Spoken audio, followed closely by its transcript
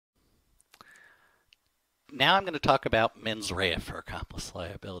now I'm going to talk about mens rea for accomplice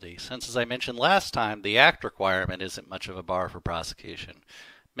liability, since, as I mentioned last time, the act requirement isn't much of a bar for prosecution.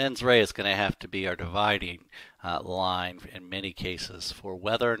 Mens rea is going to have to be our dividing line in many cases for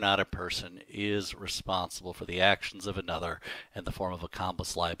whether or not a person is responsible for the actions of another in the form of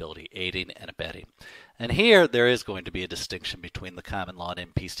accomplice liability, aiding and abetting. And here there is going to be a distinction between the common law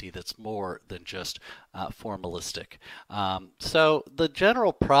and MPC that's more than just formalistic. So the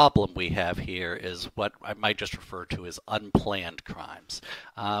general problem we have here is what I might just refer to as unplanned crimes.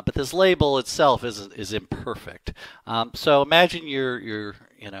 But this label itself is imperfect. So imagine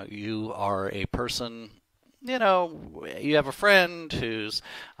you are a person, you have a friend who's,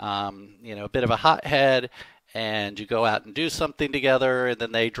 a bit of a hothead, and you go out and do something together, and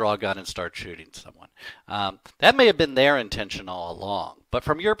then they draw a gun and start shooting someone. That may have been their intention all along, but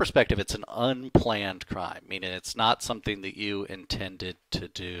from your perspective, it's an unplanned crime, meaning it's not something that you intended to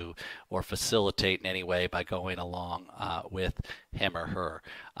do or facilitate in any way by going along with him or her.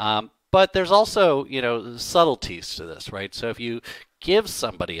 But there's also, subtleties to this, right? So if you give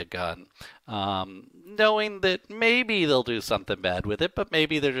somebody a gun, knowing that maybe they'll do something bad with it, but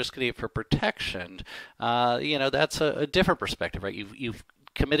maybe they're just going to use it for protection, that's a different perspective, right? You've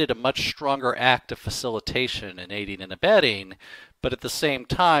committed a much stronger act of facilitation and aiding and abetting, but at the same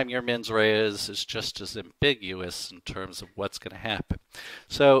time, your mens rea is just as ambiguous in terms of what's going to happen.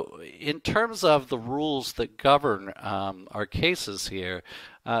 So in terms of the rules that govern our cases here,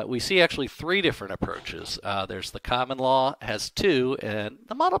 we see actually three different approaches. There's the common law has two, and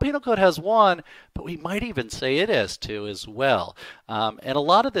the Model Penal Code has one, but we might even say it has two as well. And a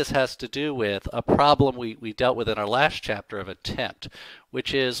lot of this has to do with a problem we dealt with in our last chapter of attempt,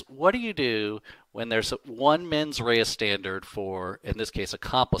 which is what do you do when there's one mens rea standard for, in this case,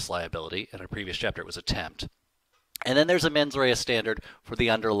 accomplice liability. In a previous chapter, it was attempt. And then there's a mens rea standard for the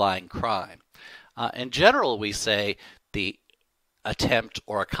underlying crime. In general, we say the attempt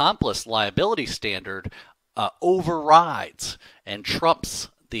or accomplice liability standard overrides and trumps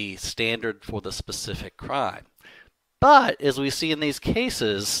the standard for the specific crime. But as we see in these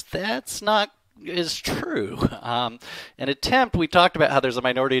cases, that's not is true. An attempt, we talked about how there's a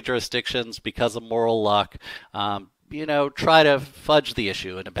minority of jurisdictions because of moral luck, try to fudge the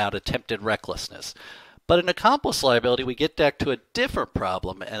issue and about attempted recklessness. But in accomplice liability, we get back to a different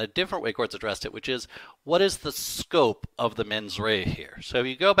problem and a different way courts addressed it, which is what is the scope of the mens rea here? So if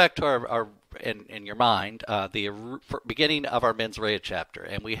you go back to our in your mind, the beginning of our mens rea chapter,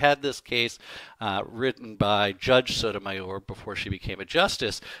 and we had this case written by Judge Sotomayor before she became a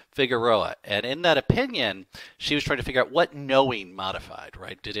justice, Figueroa. And in that opinion, she was trying to figure out what knowing modified,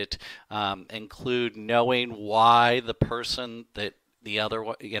 right? Did it include knowing why the person that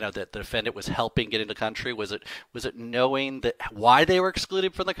that the defendant was helping get into the country? Was it knowing that why they were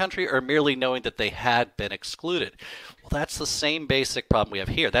excluded from the country, or merely knowing that they had been excluded? Well, that's the same basic problem we have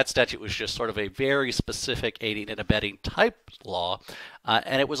here. That statute was just sort of a very specific aiding and abetting type law,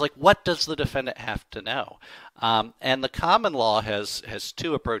 and it was like, what does the defendant have to know? And the common law has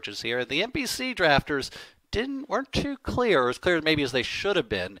two approaches here. The MPC drafters weren't too clear, or as clear maybe as they should have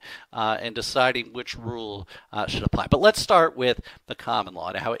been, in deciding which rule should apply. But let's start with the common law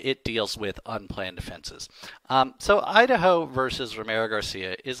and how it deals with unplanned offenses. So Idaho versus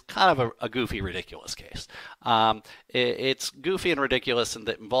Romero-Garcia is kind of a goofy, ridiculous case. It's goofy and ridiculous, and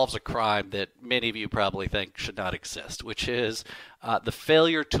that involves a crime that many of you probably think should not exist, which is the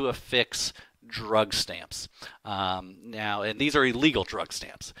failure to affix drug stamps. Now, and these are illegal drug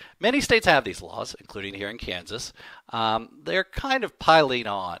stamps. Many states have these laws, including here in Kansas. They're kind of piling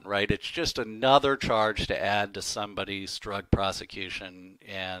on, right? It's just another charge to add to somebody's drug prosecution,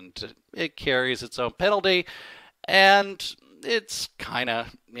 and it carries its own penalty, and it's kind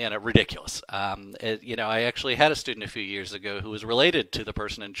of ridiculous. I actually had a student a few years ago who was related to the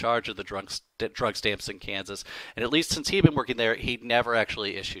person in charge of the drug stamps in Kansas, and at least since he'd been working there, he'd never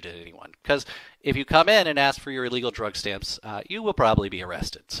actually issued it to anyone. Because if you come in and ask for your illegal drug stamps, you will probably be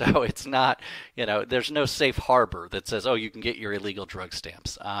arrested. So it's not, there's no safe harbor that says, oh, you can get your illegal drug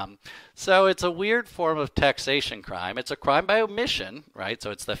stamps. So it's a weird form of taxation crime. It's a crime by omission, right?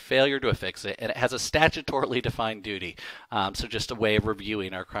 So it's the failure to affix it, and it has a statutorily defined duty. So just a way of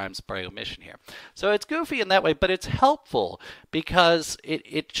reviewing our crimes by omission here. So it's goofy in that way, but it's helpful because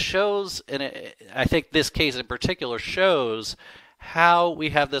it shows, and I think this case in particular shows how we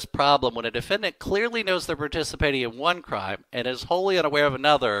have this problem when a defendant clearly knows they're participating in one crime and is wholly unaware of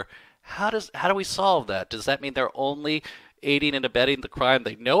another. How do we solve that? Does that mean they're only aiding and abetting the crime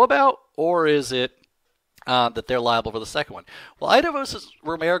they know about, or is it that they're liable for the second one. Well, Idaho versus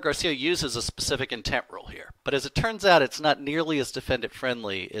Romero Garcia uses a specific intent rule here, but as it turns out, it's not nearly as defendant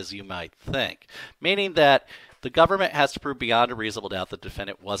friendly as you might think, meaning that the government has to prove beyond a reasonable doubt the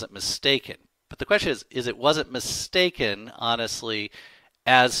defendant wasn't mistaken. But the question is it wasn't mistaken, honestly,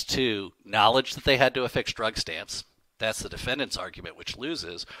 as to knowledge that they had to affix drug stamps? That's the defendant's argument, which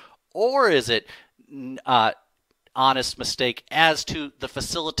loses. Or is it honest mistake as to the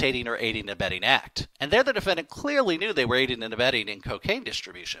facilitating or aiding and abetting act? And there the defendant clearly knew they were aiding and abetting in cocaine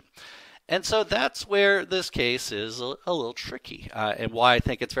distribution. And so that's where this case is a little tricky, and why I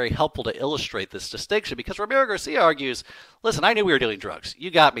think it's very helpful to illustrate this distinction, because Romero Garcia argues, listen, I knew we were dealing drugs. You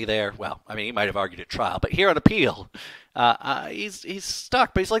got me there. Well, I mean, he might have argued at trial, but here on appeal, he's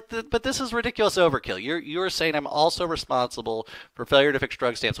stuck. But he's like, but this is ridiculous overkill. You're saying I'm also responsible for failure to fix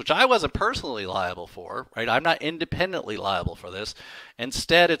drug stamps, which I wasn't personally liable for, right? I'm not independently liable for this.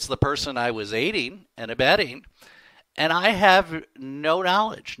 Instead, it's the person I was aiding and abetting. And I have no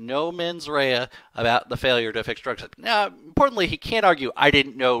knowledge, no mens rea about the failure to fix drug stamps. Now, importantly, he can't argue I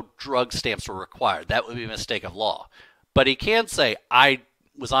didn't know drug stamps were required. That would be a mistake of law. But he can say I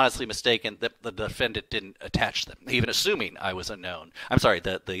was honestly mistaken that the defendant didn't attach them, even assuming I was unknown. I'm sorry,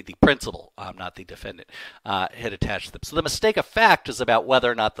 the principal, not the defendant, had attached them. So the mistake of fact is about whether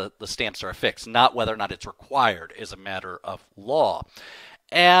or not the stamps are affixed, not whether or not it's required as a matter of law.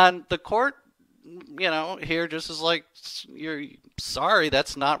 And the court, here just is like, you're sorry,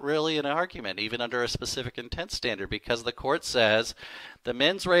 that's not really an argument, even under a specific intent standard, because the court says the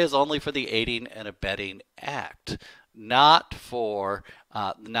mens rea is only for the aiding and abetting act, not for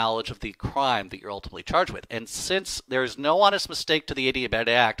the knowledge of the crime that you're ultimately charged with. And since there is no honest mistake to the aiding and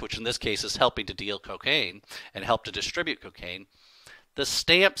abetting act, which in this case is helping to deal cocaine and help to distribute cocaine, the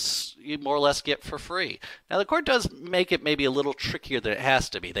stamps you more or less get for free. Now, the court does make it maybe a little trickier than it has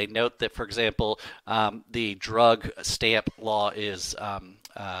to be. They note that, for example, the drug stamp law is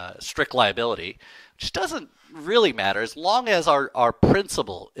strict liability, which doesn't really matter as long as our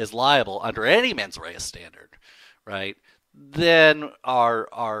principal is liable under any mens rea standard, right? Then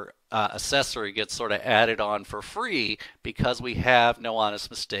our accessory gets sort of added on for free because we have no honest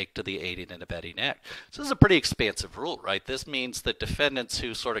mistake to the aiding and abetting act. So this is a pretty expansive rule, right? This means that defendants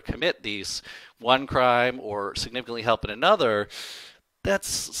who sort of commit these one crime or significantly help in another, that's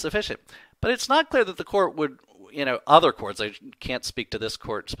sufficient. But it's not clear that the court would, other courts, I can't speak to this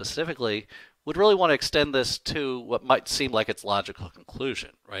court specifically, would really want to extend this to what might seem like its logical conclusion,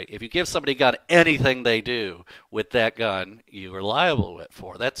 right? If you give somebody a gun, anything they do with that gun, you are liable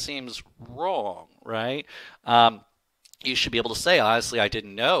for. That seems wrong, right? You should be able to say, honestly, I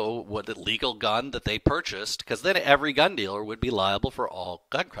didn't know what the legal gun that they purchased, because then every gun dealer would be liable for all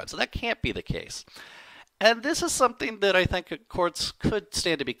gun crimes. So that can't be the case. And this is something that I think courts could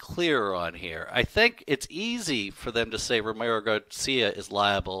stand to be clearer on here. I think it's easy for them to say Romero Garcia is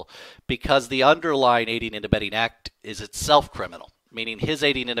liable because the underlying aiding and abetting act is itself criminal, meaning his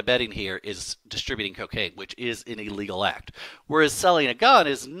aiding and abetting here is distributing cocaine, which is an illegal act, whereas selling a gun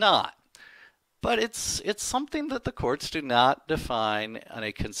is not. But it's something that the courts do not define in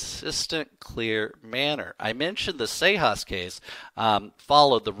a consistent, clear manner. I mentioned the Sejas case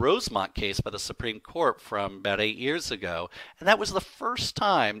followed the Rosemont case by the Supreme Court from about 8 years ago, and that was the first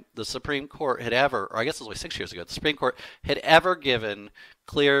time the Supreme Court had ever, or I guess it was only 6 years ago, the Supreme Court had ever given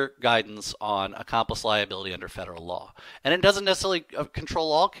clear guidance on accomplice liability under federal law. And it doesn't necessarily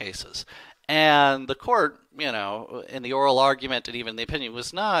control all cases. And the court, in the oral argument and even the opinion,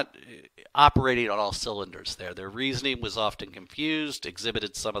 was not operating on all cylinders there. Their reasoning was often confused,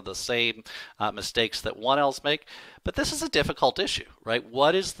 exhibited some of the same mistakes that one else make. But this is a difficult issue, right?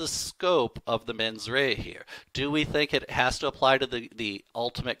 What is the scope of the mens rea here? Do we think it has to apply to the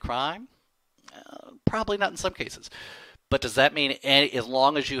ultimate crime? Probably not in some cases. But does that mean as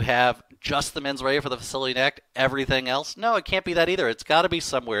long as you have just the mens rea for the facilitating act, everything else? No, it can't be that either. It's got to be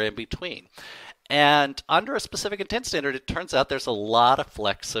somewhere in between. And under a specific intent standard, it turns out there's a lot of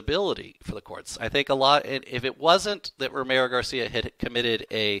flexibility for the courts. I think a lot, if it wasn't that Romero Garcia had committed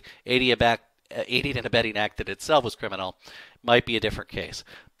a aiding and abetting act that itself was criminal, might be a different case.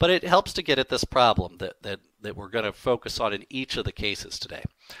 But it helps to get at this problem that we're going to focus on in each of the cases today.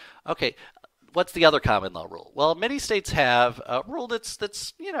 Okay. What's the other common law rule? Well, many states have a rule that's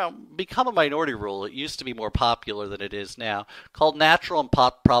become a minority rule. It used to be more popular than it is now, called natural and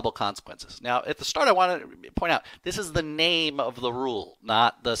probable consequences. Now, at the start, I want to point out, this is the name of the rule,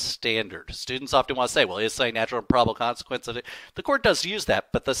 not the standard. Students often want to say, well, it's saying natural and probable consequences. The court does use that,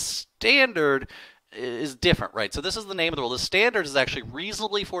 but the standard is different, right? So this is the name of the rule. The standard is actually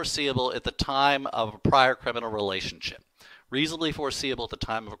reasonably foreseeable at the time of a prior criminal relationship. reasonably foreseable at the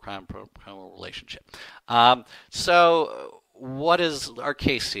time of a criminal relationship. So what is our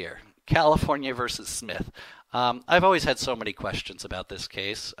case here? California versus Smith. I've always had so many questions about this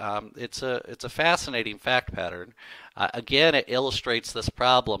case. It's a fascinating fact pattern. Again, it illustrates this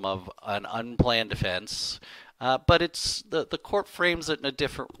problem of an unplanned offense, but it's the court frames it in a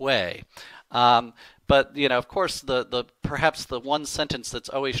different way. But of course, perhaps the one sentence that's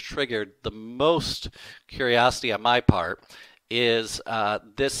always triggered the most curiosity on my part is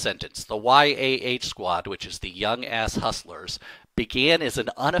this sentence: the YAH squad, which is the Young Ass Hustlers, began as an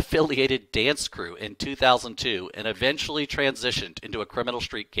unaffiliated dance crew in 2002 and eventually transitioned into a criminal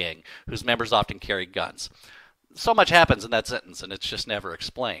street gang whose members often carried guns. So much happens in that sentence, and it's just never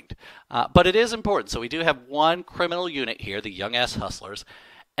explained. But it is important. So we do have one criminal unit here, the Young Ass Hustlers.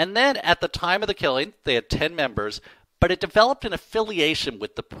 And then at the time of the killing, they had 10 members, but it developed an affiliation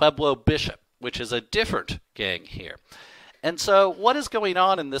with the Pueblo Bishop, which is a different gang here. And so what is going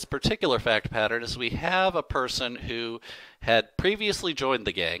on in this particular fact pattern is we have a person who had previously joined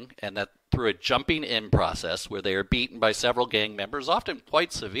the gang, and that through a jumping in process where they are beaten by several gang members, often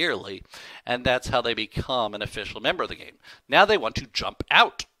quite severely, and that's how they become an official member of the gang. Now they want to jump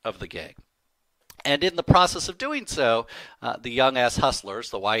out of the gang. And in the process of doing so, the Young Ass Hustlers,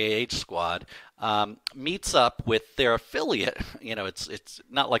 the YAH squad, meets up with their affiliate. It's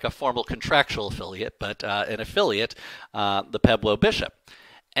not like a formal contractual affiliate, but an affiliate, the Pueblo Bishop.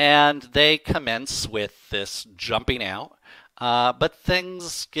 And they commence with this jumping out, but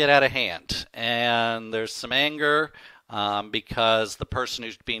things get out of hand. And there's some anger. Because the person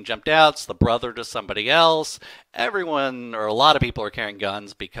who's being jumped out is the brother to somebody else. Everyone, or a lot of people, are carrying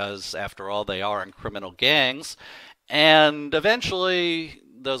guns because, after all, they are in criminal gangs. And eventually,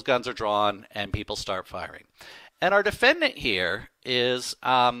 those guns are drawn and people start firing. And our defendant here is,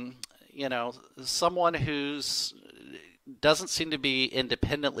 someone who's doesn't seem to be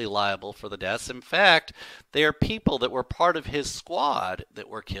independently liable for the deaths. In fact, they are people that were part of his squad that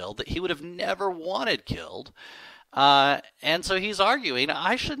were killed that he would have never wanted killed. And so he's arguing,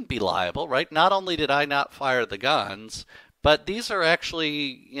 I shouldn't be liable, right? Not only did I not fire the guns, but these are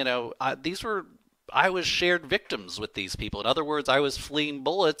actually, I was shared victims with these people. In other words, I was fleeing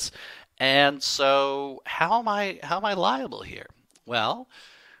bullets. And so how am I liable here? Well,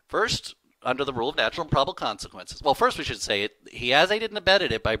 first, under the rule of natural and probable consequences. Well, first we should say he has aided and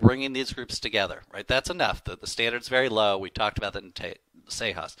abetted it by bringing these groups together, right? That's enough. The standard's very low. We talked about that in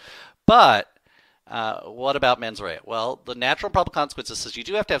Sejas. But what about mens rea? Well, the natural and probable consequences says you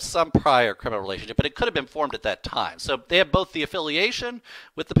do have to have some prior criminal relationship, but it could have been formed at that time. So they have both the affiliation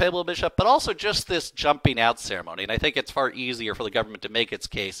with the Pueblo Bishop, but also just this jumping out ceremony. And I think it's far easier for the government to make its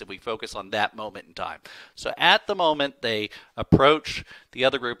case if we focus on that moment in time. So at the moment they approach the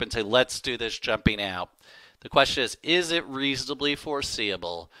other group and say, let's do this jumping out. The question is it reasonably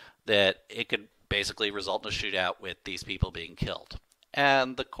foreseeable that it could basically result in a shootout with these people being killed?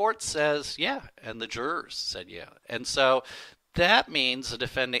 And the court says, yeah, and the jurors said, yeah. And so that means the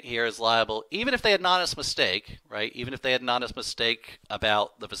defendant here is liable, even if they had an honest mistake, right? Even if they had an honest mistake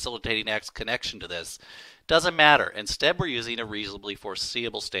about the facilitating act's connection to this, doesn't matter. Instead, we're using a reasonably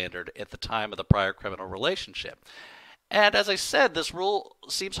foreseeable standard at the time of the prior criminal relationship. And as I said, this rule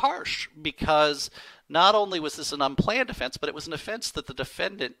seems harsh because not only was this an unplanned offense, but it was an offense that the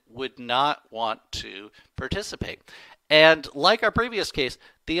defendant would not want to participate. And like our previous case,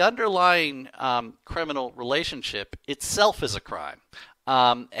 the underlying criminal relationship itself is a crime.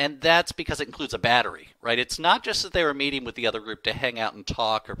 And that's because it includes a battery, right? It's not just that they were meeting with the other group to hang out and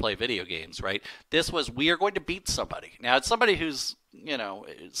talk or play video games, right? This was, we are going to beat somebody. Now, it's somebody who's,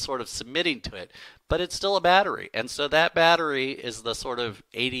 sort of submitting to it, but it's still a battery. And so that battery is the sort of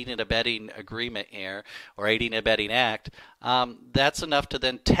aiding and abetting agreement here, or aiding and abetting act. That's enough to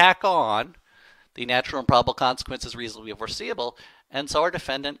then tack on the natural and probable consequences reasonably foreseeable, and so our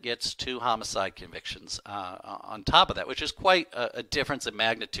defendant gets 2 homicide convictions on top of that, which is quite a difference in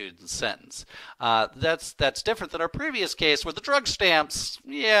magnitude in sentence. That's different than our previous case where the drug stamps,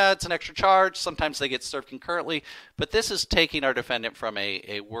 yeah, it's an extra charge. Sometimes they get served concurrently, but this is taking our defendant from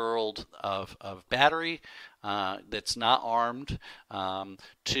a world of battery that's not armed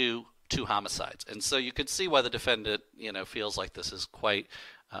to 2 homicides. And so you can see why the defendant, feels like this is quite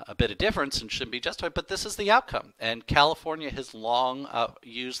a bit of difference and shouldn't be justified, but this is the outcome. And California has long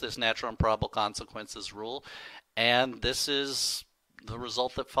used this natural and probable consequences rule, and this is the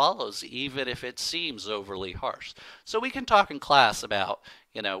result that follows, even if it seems overly harsh. So we can talk in class about,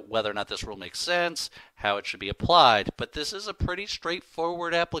 whether or not this rule makes sense, how it should be applied. But this is a pretty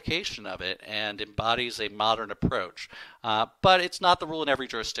straightforward application of it and embodies a modern approach. But it's not the rule in every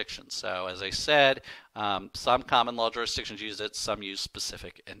jurisdiction. So as I said, some common law jurisdictions use it, some use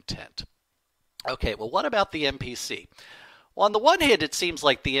specific intent. Okay, well, what about the MPC? Well, on the one hand, it seems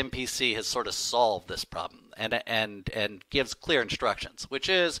like the MPC has sort of solved this problem and gives clear instructions, which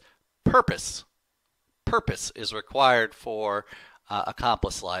is purpose. Purpose is required for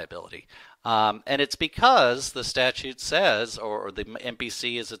accomplice liability. And it's because the statute says, or the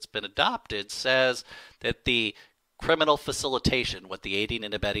MPC as it's been adopted, says that the criminal facilitation, what the Aiding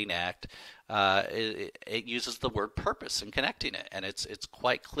and Abetting Act, it uses the word purpose in connecting it, and it's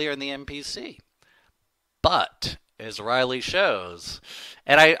quite clear in the MPC. But as Riley shows,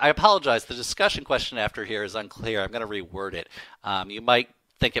 and I apologize, the discussion question after here is unclear. I'm going to reword it. You might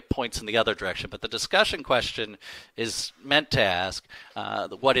think it points in the other direction, but the discussion question is meant to ask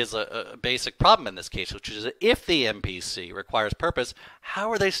what is a basic problem in this case, which is if the MPC requires purpose,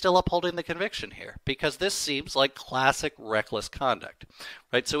 how are they still upholding the conviction here? Because this seems like classic reckless conduct,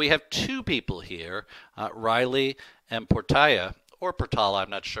 right? So we have two people here, Riley and Portala,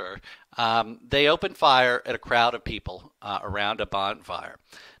 I'm not sure. They open fire at a crowd of people around a bonfire.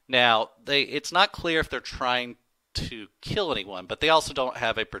 Now, it's not clear if they're trying to kill anyone, but they also don't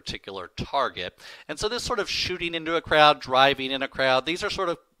have a particular target. And so this sort of shooting into a crowd, driving in a crowd, these are sort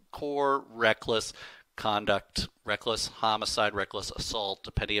of core reckless conduct, reckless homicide, reckless assault,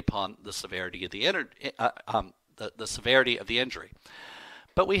 depending upon the severity of the severity of the injury.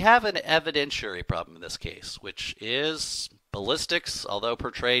 But we have an evidentiary problem in this case, which is ballistics, although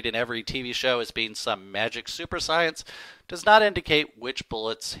portrayed in every TV show as being some magic super science, does not indicate which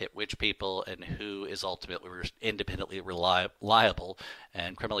bullets hit which people and who is ultimately independently liable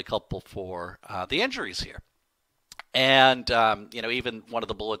and criminally culpable for the injuries here. And even one of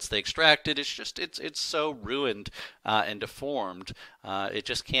the bullets they extracted is just it's so ruined and deformed, it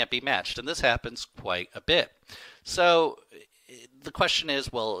just can't be matched. And this happens quite a bit. So the question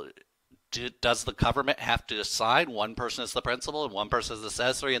is, well, does the government have to assign one person as the principal and one person as the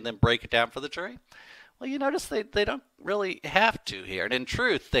accessory and then break it down for the jury? Well, you notice they don't really have to here. And in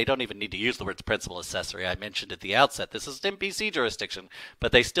truth, they don't even need to use the words principal accessory. I mentioned at the outset, this is an MPC jurisdiction,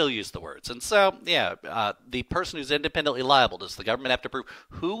 but they still use the words. And so, the person who's independently liable, does the government have to prove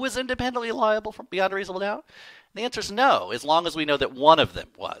who was independently liable beyond a reasonable doubt? The answer is no, as long as we know that one of them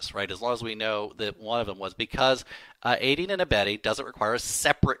was, right? As long as we know that one of them was, because aiding and abetting doesn't require a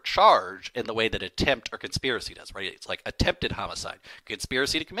separate charge in the way that attempt or conspiracy does, right? It's like attempted homicide,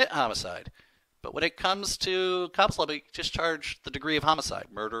 conspiracy to commit homicide. But when it comes to accomplice liability, just charge the degree of homicide,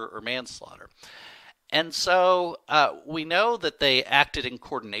 murder or manslaughter. And so we know that they acted in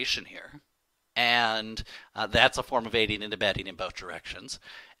coordination here, and that's a form of aiding and abetting in both directions.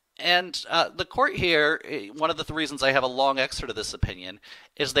 And the court here, one of the reasons I have a long excerpt of this opinion,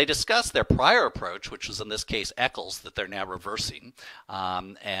 is they discuss their prior approach, which was in this case Eccles, that they're now reversing,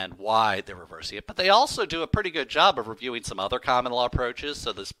 and why they're reversing it. But they also do a pretty good job of reviewing some other common law approaches,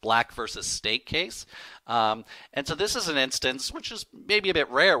 so this Black versus State case. And so this is an instance, which is maybe a bit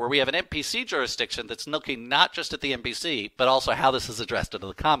rare, where we have an MPC jurisdiction that's looking not just at the MPC, but also how this is addressed under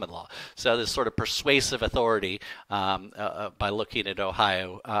the common law. So this sort of persuasive authority by looking at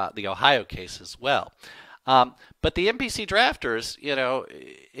the Ohio case as well. But the MPC drafters,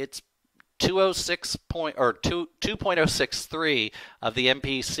 it's 2.063 of the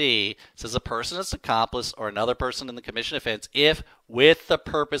MPC says a person is accomplice or another person in the commission of offense if with the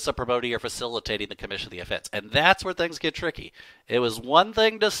purpose of promoting or facilitating the commission of the offense. And that's where things get tricky. It was one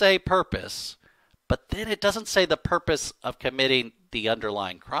thing to say purpose, but then it doesn't say the purpose of committing the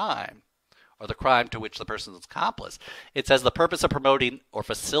underlying crime or the crime to which the person is accomplice. It says the purpose of promoting or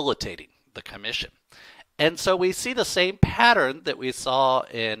facilitating the commission. And so we see the same pattern that we saw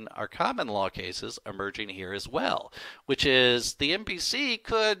in our common law cases emerging here as well, which is the MPC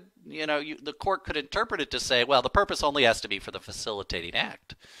could, the court could interpret it to say, well, the purpose only has to be for the facilitating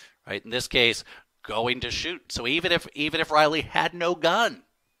act, right? In this case, going to shoot. So even if Riley had no gun,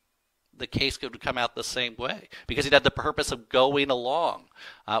 the case could come out the same way because he'd had the purpose of going along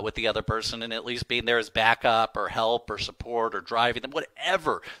with the other person and at least being there as backup or help or support or driving them,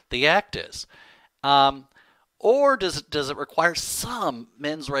 whatever the act is. Or does it require some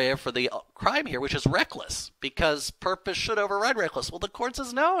mens rea for the crime here, which is reckless, because purpose should override reckless? Well, the court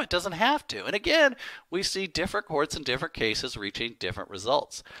says no, it doesn't have to. And again, we see different courts in different cases reaching different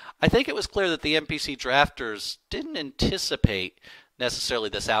results. I think it was clear that the MPC drafters didn't anticipate necessarily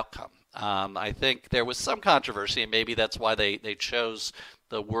this outcome. I think there was some controversy, and maybe that's why they chose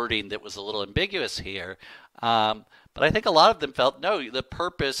the wording that was a little ambiguous here. But I think a lot of them felt, no, the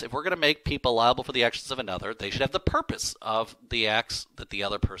purpose, if we're going to make people liable for the actions of another, they should have the purpose of the acts that the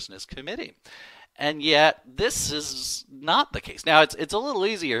other person is committing. And yet, this is not the case. Now, it's a little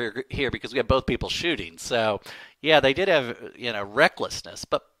easier here because we have both people shooting. So, yeah, they did have recklessness,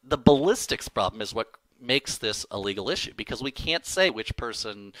 but the ballistics problem is what makes this a legal issue because we can't say which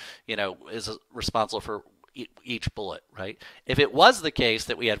person is responsible for each bullet, right? If it was the case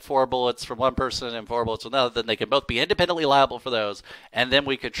that we had 4 bullets from one person and 4 bullets from another, then they could both be independently liable for those, and then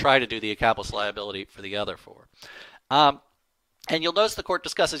we could try to do the accomplice liability for the other 4. And you'll notice the court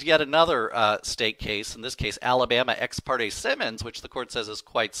discusses yet another state case, in this case Alabama ex parte Simmons, which the court says is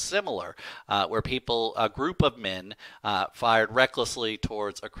quite similar, where a group of men fired recklessly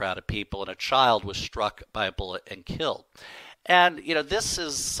towards a crowd of people, and a child was struck by a bullet and killed. And, this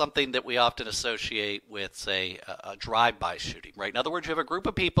is something that we often associate with, say, a drive-by shooting, right? In other words, you have a group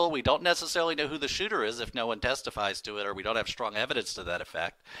of people. We don't necessarily know who the shooter is if no one testifies to it, or we don't have strong evidence to that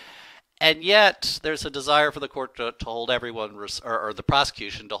effect. And yet, there's a desire for the court to hold everyone, or the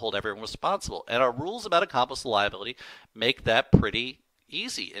prosecution to hold everyone responsible. And our rules about accomplice liability make that pretty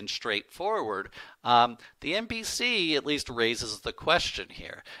easy and straightforward. The MPC at least raises the question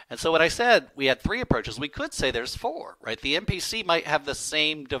here. And so when I said we had 3 approaches, we could say there's 4, right? The MPC might have the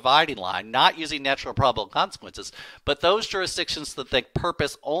same dividing line, not using natural and probable consequences, but those jurisdictions that think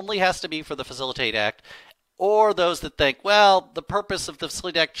purpose only has to be for the Facilitate Act, or those that think, well, the purpose of the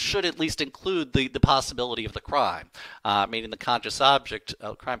Facilitate Act should at least include the possibility of the crime, meaning the conscious object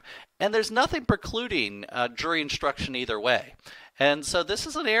of crime. And there's nothing precluding jury instruction either way. And so this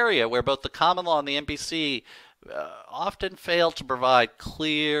is an area where both the common law and the MPC often fail to provide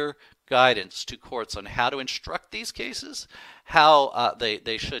clear guidance to courts on how to instruct these cases, how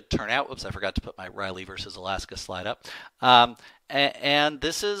they should turn out. Whoops, I forgot to put my Riley versus Alaska slide up. And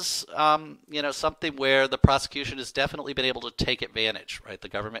this is, something where the prosecution has definitely been able to take advantage, right? The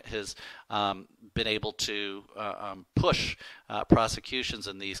government has been able to push prosecutions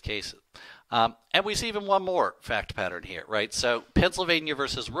in these cases. And we see even one more fact pattern here, right? So Pennsylvania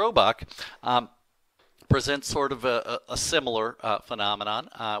versus Roebuck presents sort of a similar phenomenon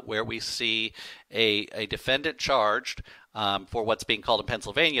where we see a defendant charged for what's being called in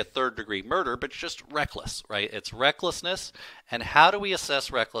Pennsylvania third-degree murder, but it's just reckless, right? It's recklessness. And how do we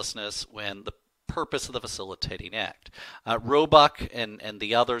assess recklessness when the purpose of the Facilitating Act? Roebuck and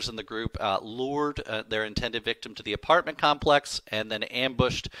the others in the group lured their intended victim to the apartment complex and then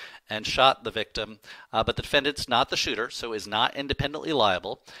ambushed and shot the victim. But the defendant's not the shooter, so is not independently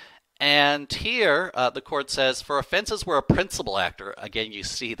liable. And here, the court says, for offenses where a principal actor, again, you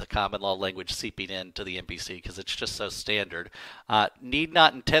see the common law language seeping into the MPC because it's just so standard, need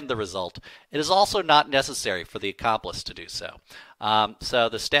not intend the result. It is also not necessary for the accomplice to do so. So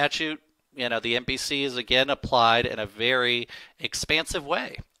the statute, the MPC is again applied in a very expansive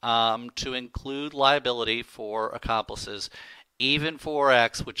way to include liability for accomplices, even for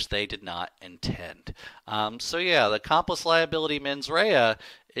acts which they did not intend. The accomplice liability mens rea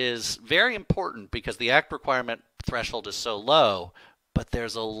is very important because the act requirement threshold is so low, but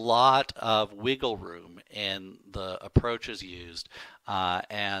there's a lot of wiggle room in the approaches used.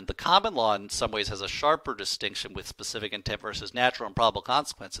 And the common law in some ways has a sharper distinction with specific intent versus natural and probable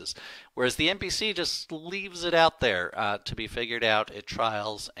consequences, whereas the MPC just leaves it out there to be figured out at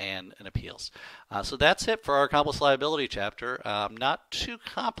trials and in appeals. So that's it for our accomplice liability chapter. Not too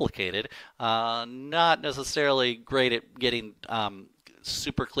complicated, not necessarily great at getting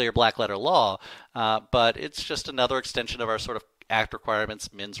super clear black letter law, but it's just another extension of our sort of act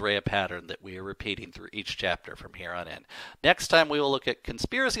requirements mens rea pattern that we are repeating through each chapter from here on in. Next time we will look at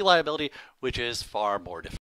conspiracy liability, which is far more difficult.